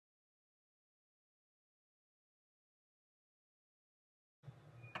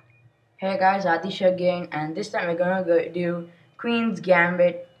Hey guys, Adish again, and this time we're gonna do Queen's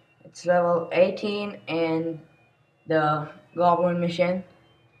Gambit. It's level 18 in the Goblin mission.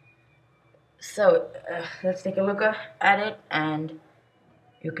 So let's take a look at it, and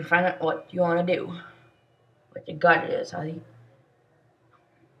you can find out what you wanna do. What you got is, Adi.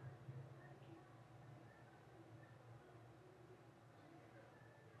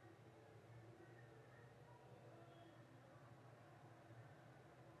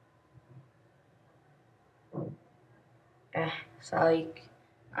 Psych,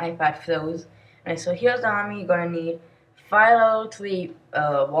 iPad flows. And so here's the army you're gonna need. 5 level 3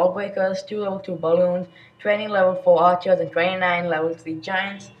 wall breakers, 2 level 2 balloons, 20 level 4 archers, and 29 level 3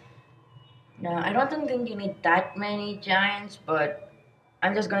 giants. Now, I don't think you need that many giants, but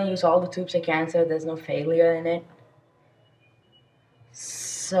I'm just gonna use all the troops I can so there's no failure in it.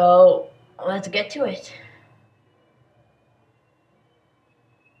 So, let's get to it.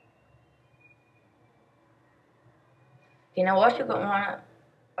 Okay, now what you're gonna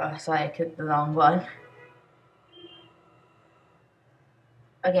wanna... sorry, I clicked the wrong one.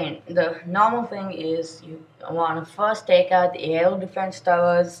 Again, the normal thing is you wanna first take out the air defense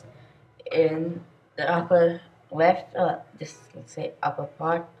towers in the upper left, just let's say upper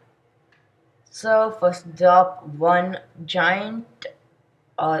part. So first drop one giant,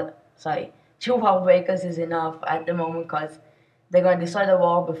 or sorry, 2 wall breakers is enough at the moment because they're gonna destroy the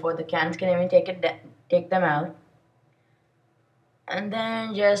wall before the cannons can even take them out. And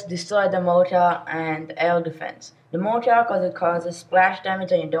then just destroy the mortar and air defense. The mortar because it causes splash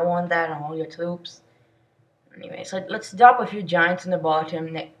damage and you don't want that on all your troops. Anyway, so let's drop a few giants in the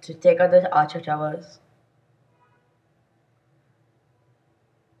bottom to take out the archer towers.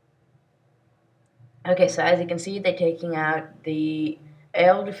 Okay, so as you can see, they're taking out the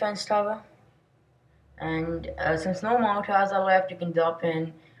air defense tower. And since no mortars are left, you can drop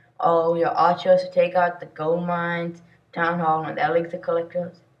in all your archers to take out the gold mines, town hall, and elixir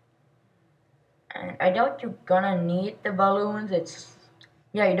collectors. And I doubt you're gonna need the balloons.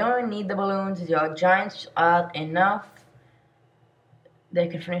 Yeah, you don't need the balloons. Your giants are enough. They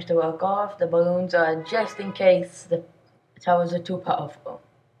can finish the work off. The balloons are just in case the towers are too powerful.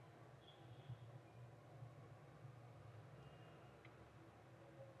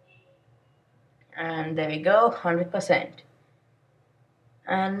 And there we go, 100%.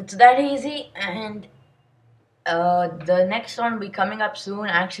 And it's that easy. And the next one will be coming up soon. I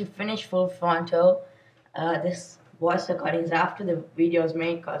actually finished full frontal. This voice recording is after the video was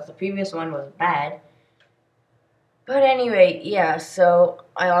made because the previous one was bad. But anyway, yeah, so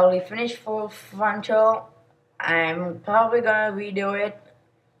I already finished full frontal. I'm probably gonna redo it.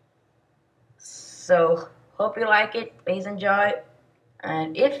 So hope you like it. Please enjoy.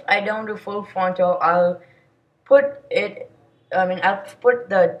 And if I don't do full frontal, I'll put it.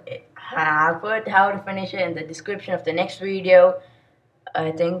 I'll put how to finish it in the description of the next video.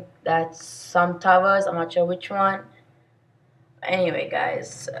 I think that's some towers. I'm not sure which one. Anyway,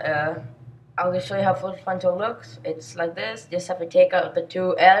 guys, I'll just show you how full frontal looks. It's like this. Just have to take out the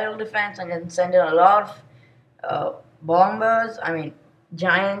 2 aerial defense and then send in a lot of bombers.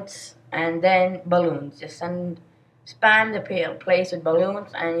 Giants, and then balloons. Just spam the place with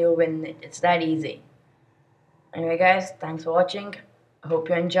balloons, and you'll win it. It's that easy. Anyway, guys, thanks for watching. I hope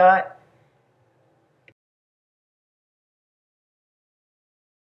you enjoy.